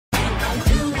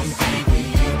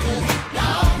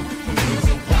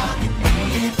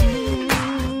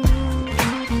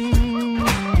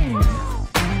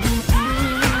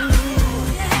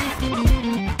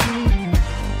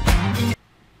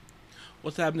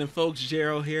happening, folks?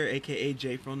 Gerald here, aka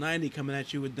J490, coming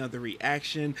at you with another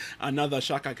reaction, another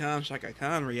Chaka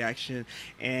Khan reaction.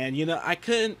 And you know, I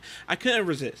couldn't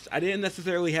resist. I didn't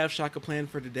necessarily have Chaka planned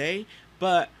for today,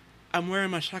 but I'm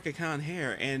wearing my Chaka Khan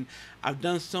hair, and I've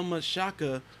done so much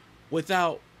Chaka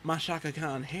without my Chaka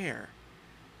Khan hair.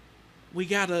 We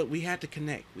had to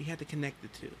connect. We had to connect the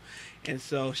two. And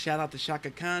so shout out to Chaka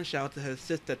Khan, shout out to her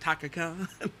sister Taka Khan.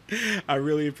 I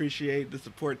really appreciate the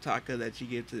support, Taka, that you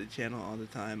give to the channel all the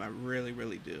time. I really,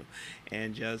 really do.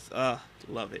 And just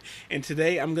love it. And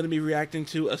today I'm going to be reacting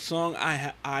to a song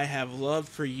I have loved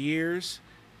for years,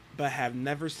 but have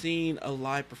never seen a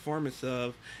live performance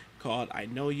of, called I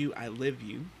Know You, I Live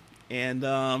You. And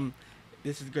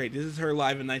this is great. This is her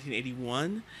live in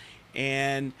 1981.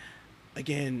 And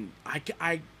again,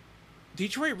 I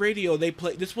Detroit radio, they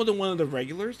play, this wasn't one of the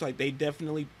regulars, like they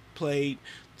definitely played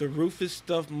the Rufus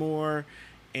stuff more,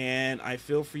 and I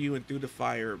Feel For You and Through the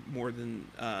Fire more than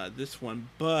this one,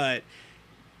 but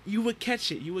you would catch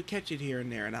it here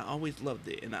and there, and I always loved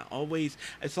it, and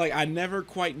it's like I never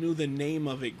quite knew the name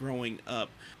of it growing up.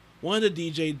 One of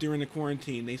the DJs during the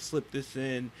quarantine, they slipped this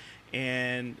in,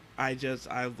 and I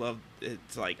loved it.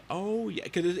 It's like, oh yeah,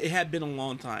 because it had been a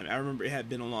long time. I remember it had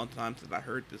been a long time since I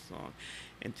heard this song,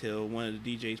 until one of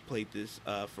the DJs played this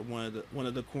for one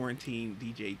of the quarantine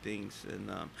DJ things,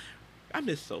 and I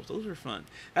miss those. Those were fun.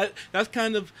 That's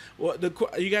kind of what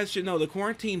you guys should know. The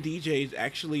quarantine DJs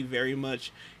actually very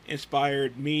much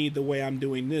inspired me the way I'm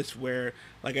doing this, where,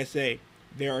 like I say,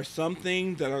 there are some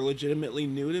things that are legitimately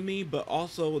new to me, but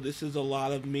also this is a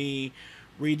lot of me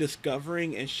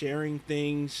rediscovering and sharing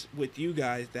things with you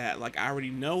guys that, like, I already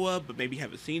know of, but maybe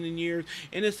haven't seen in years.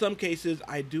 And in some cases,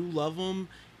 I do love them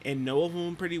and know of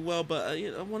them pretty well, but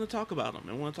you know, I want to talk about them.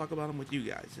 I want to talk about them with you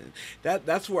guys, and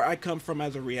that's where I come from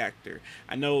as a reactor.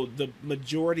 I know the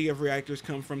majority of reactors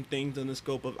come from things in the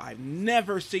scope of I've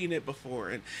never seen it before,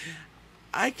 and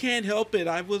I can't help it.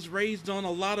 I was raised on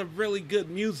a lot of really good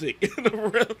music,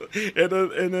 and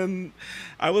then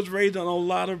I was raised on a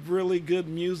lot of really good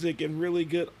music and really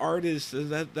good artists.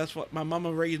 That's what my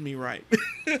mama raised me right.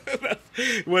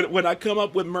 When I come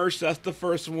up with merch, that's the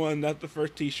first one. That's the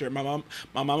first T-shirt. My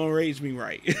mama raised me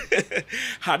right.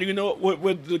 How do you know?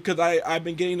 Because I've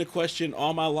been getting the question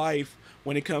all my life.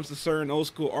 When it comes to certain old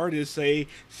school artists, say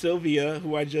Sylvia,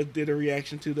 who I just did a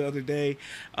reaction to the other day,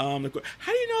 how do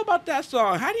you know about that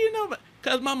song? How do you know?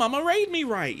 Because my mama raised me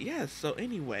right. Yes. So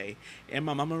anyway, and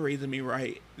my mama raising me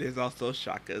right. There's also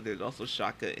Chaka. There's also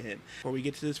Chaka. And before we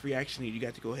get to this reaction, you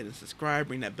got to go ahead and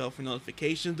subscribe. Ring that bell for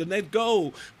notifications. The next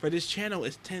goal for this channel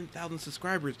is 10,000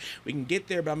 subscribers. We can get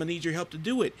there, but I'm gonna need your help to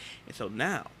do it. And so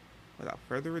now, without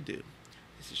further ado,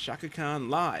 this is Chaka Khan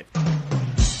live.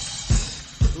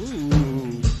 Ooh.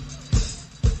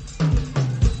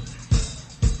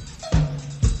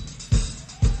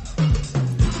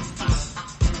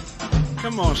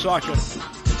 Come on, Chaka.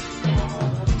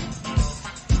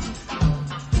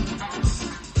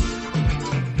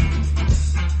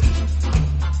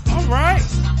 All right.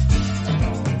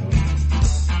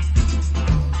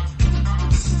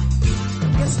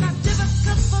 It's not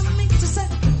difficult for me to say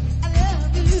I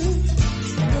love you.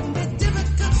 It wouldn't be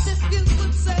difficult if you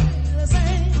could say the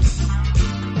same.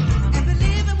 And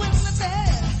believe it when I say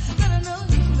that I know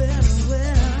you very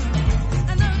well. I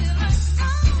know you like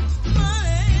no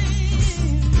money.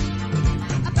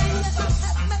 I think that I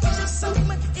have met you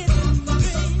somewhere in the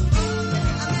dream.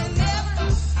 I may never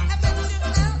have met you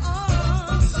at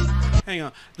all. Hang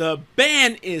on. The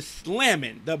band is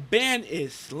slamming. The band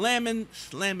is slamming.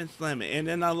 And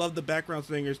then I love the background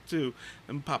singers too.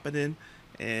 Let me pop it in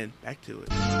and back to it.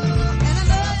 And I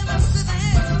know you must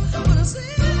have been when I see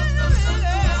you.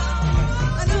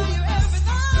 I know you're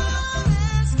everything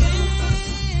that's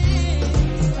gained.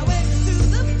 I wake up to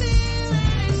the feeling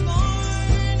each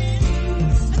morning.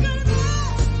 I gotta go,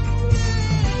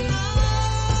 I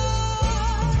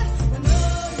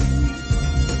know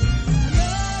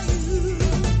you.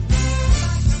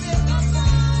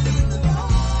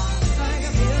 Like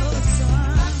I feel the sun.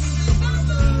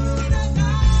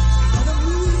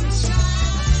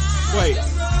 Wait,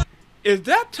 is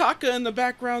that Taka in the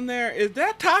background there? Is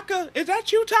that Taka? Is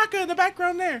that you, Taka, in the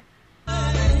background there? The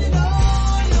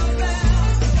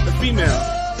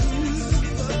female.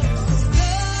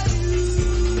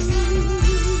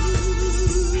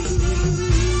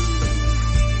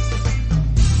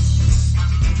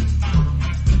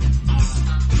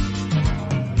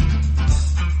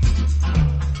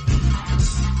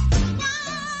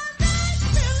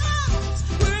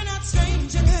 We're not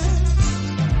strangers.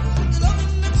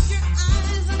 Looking at your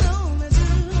eyes, I know me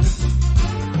too.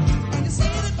 And you say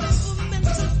that we were meant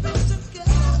to be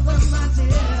together, my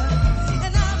dear.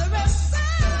 And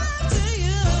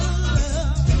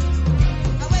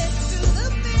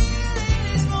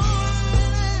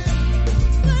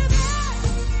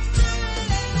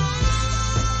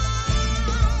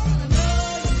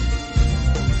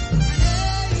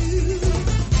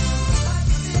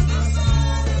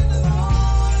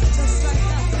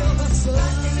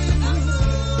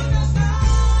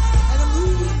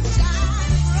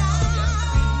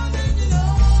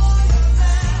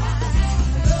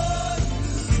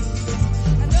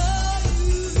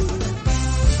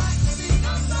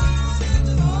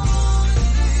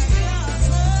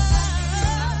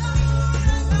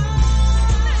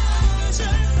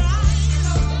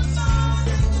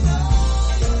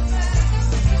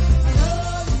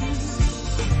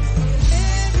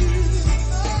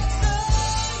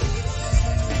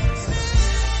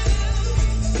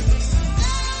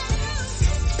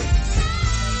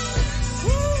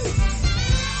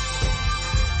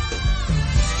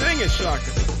it,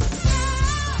 Chaka.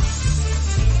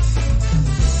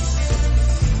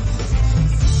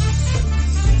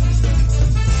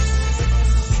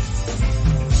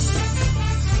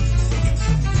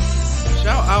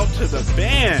 Shout out to the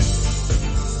band.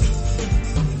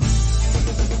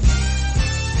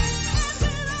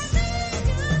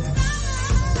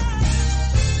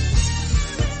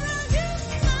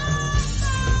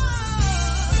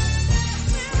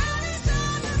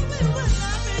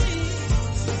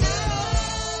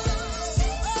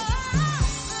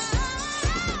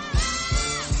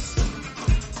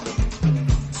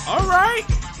 All right.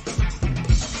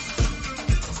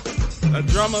 The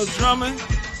drummer's drumming.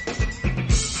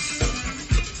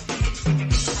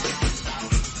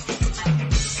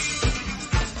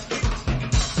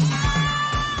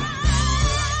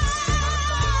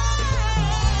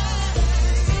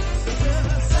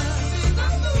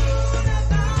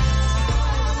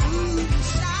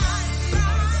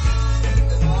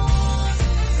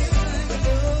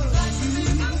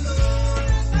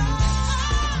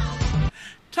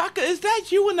 Chaka, is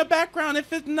that you in the background?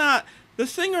 If it's not, the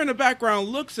singer in the background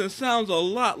looks and sounds a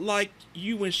lot like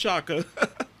you and Chaka.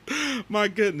 My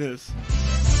goodness.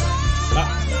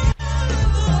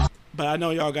 But I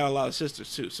know y'all got a lot of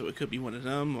sisters too, so it could be one of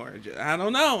them, or just, I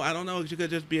don't know. I don't know. She could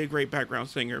just be a great background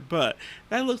singer, but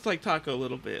that looks like Chaka a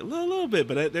little bit,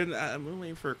 But I'm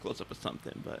waiting for a close up of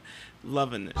something. But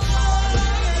loving it.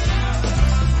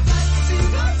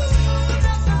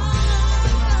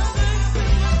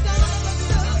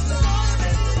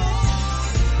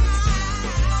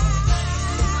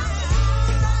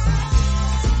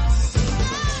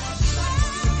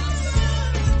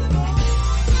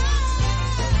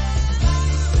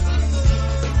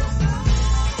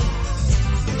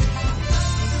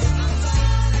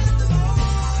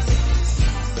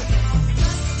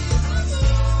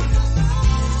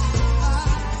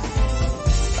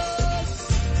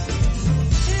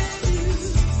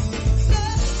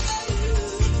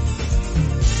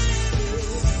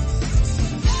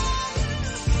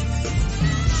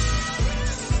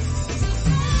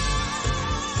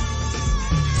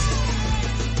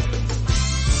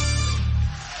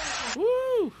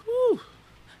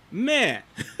 Man,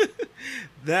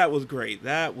 that was great.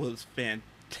 That was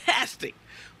fantastic.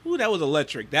 Ooh, that was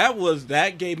electric.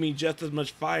 That gave me just as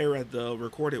much fire as the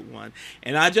recorded one.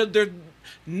 And there's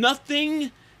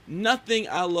nothing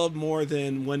I love more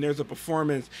than when there's a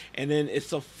performance and then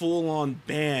it's a full-on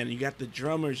band. You got the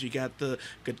drummers, you got the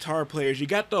guitar players, you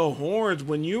got the horns.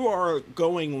 When you are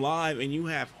going live and you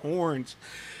have horns,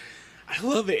 I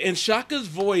love it. And Chaka's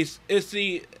voice is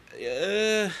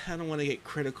I don't want to get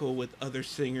critical with other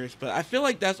singers, but I feel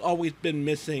like that's always been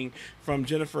missing from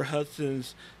Jennifer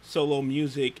Hudson's solo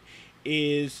music.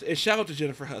 And shout out to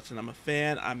Jennifer Hudson. I'm a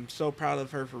fan. I'm so proud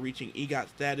of her for reaching EGOT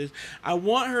status. I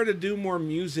want her to do more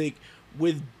music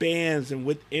with bands and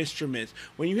with instruments.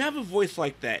 When you have a voice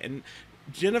like that, and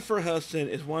Jennifer Hudson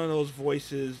is one of those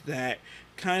voices that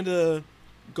kind of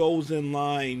goes in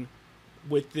line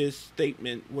with this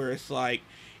statement where it's like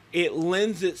it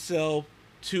lends itself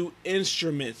to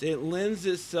instruments. It lends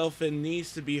itself and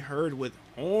needs to be heard with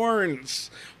horns,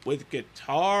 with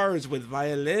guitars, with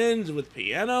violins, with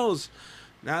pianos,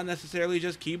 not necessarily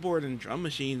just keyboard and drum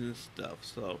machines and stuff.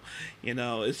 So, you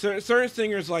know, it's certain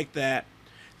singers like that,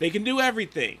 they can do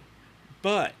everything,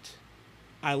 but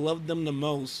I love them the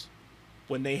most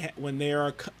when they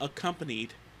are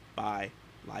accompanied by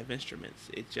live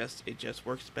instruments. It just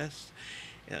works best.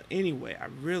 Anyway, I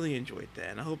really enjoyed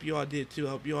that, and I hope you all did too. I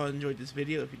hope you all enjoyed this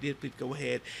video. If you did, please go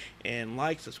ahead and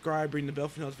like, subscribe, ring the bell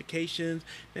for notifications.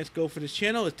 Let's go for this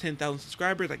channel. It's 10,000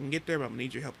 subscribers. I can get there, but I'm gonna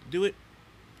need your help to do it.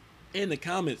 In the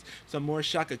comments, some more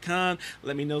Chaka Khan.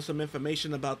 Let me know some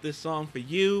information about this song for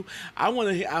you. I'm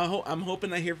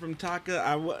hoping I hear from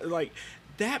Chaka. Like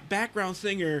that background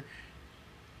singer.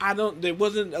 It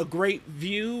wasn't a great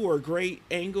view or great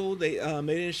angle. They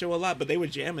didn't show a lot, but they were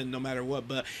jamming no matter what.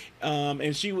 But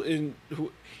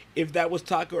if that was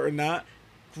Chaka or not,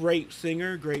 great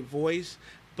singer, great voice.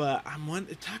 But I'm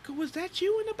wondering, Chaka, was that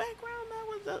you in the background?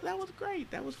 That was great.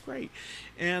 That was great.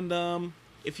 And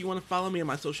if you want to follow me on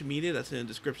my social media, that's in the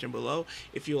description below.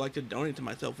 If you like to donate to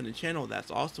myself and the channel,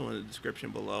 that's also in the description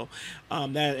below.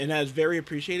 That is very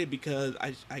appreciated because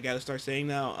I got to start saying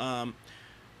now.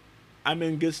 I'm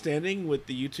in good standing with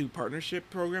the YouTube partnership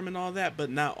program and all that, but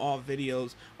not all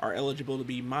videos are eligible to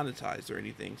be monetized or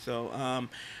anything. So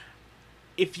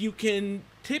if you can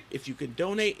tip, if you can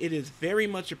donate, it is very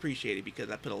much appreciated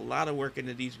because I put a lot of work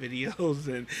into these videos,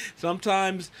 and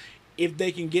sometimes if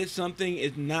they can get something,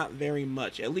 it's not very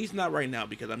much. At least not right now,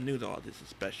 because I'm new to all this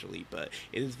especially, but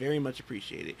it is very much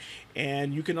appreciated.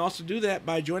 And you can also do that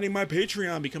by joining my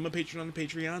Patreon. Become a patron on the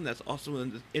Patreon. That's also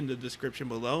in the description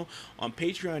below. On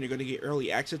Patreon, you're going to get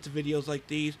early access to videos like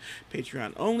these,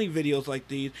 Patreon only videos like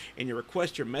these, and your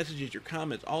requests, your messages, your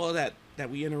comments, all of that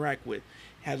we interact with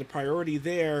has a priority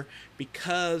there,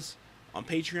 because on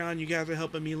Patreon, you guys are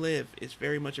helping me live. It's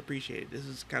very much appreciated. This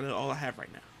is kind of all I have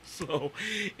right now. So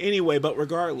anyway, but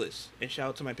regardless, and shout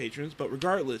out to my patrons, but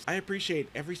regardless, I appreciate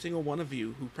every single one of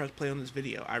you who press play on this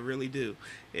video. I really do.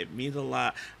 It means a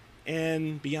lot.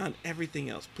 And beyond everything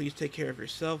else, please take care of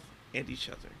yourself and each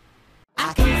other.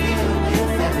 I can feel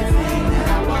with everything that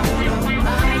I want.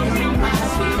 My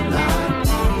sweet love,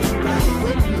 run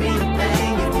with me,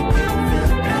 bang. If you can feel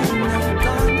the pain,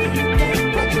 go and get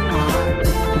what you want.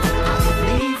 I can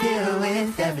leave here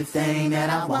with everything that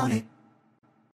I wanted.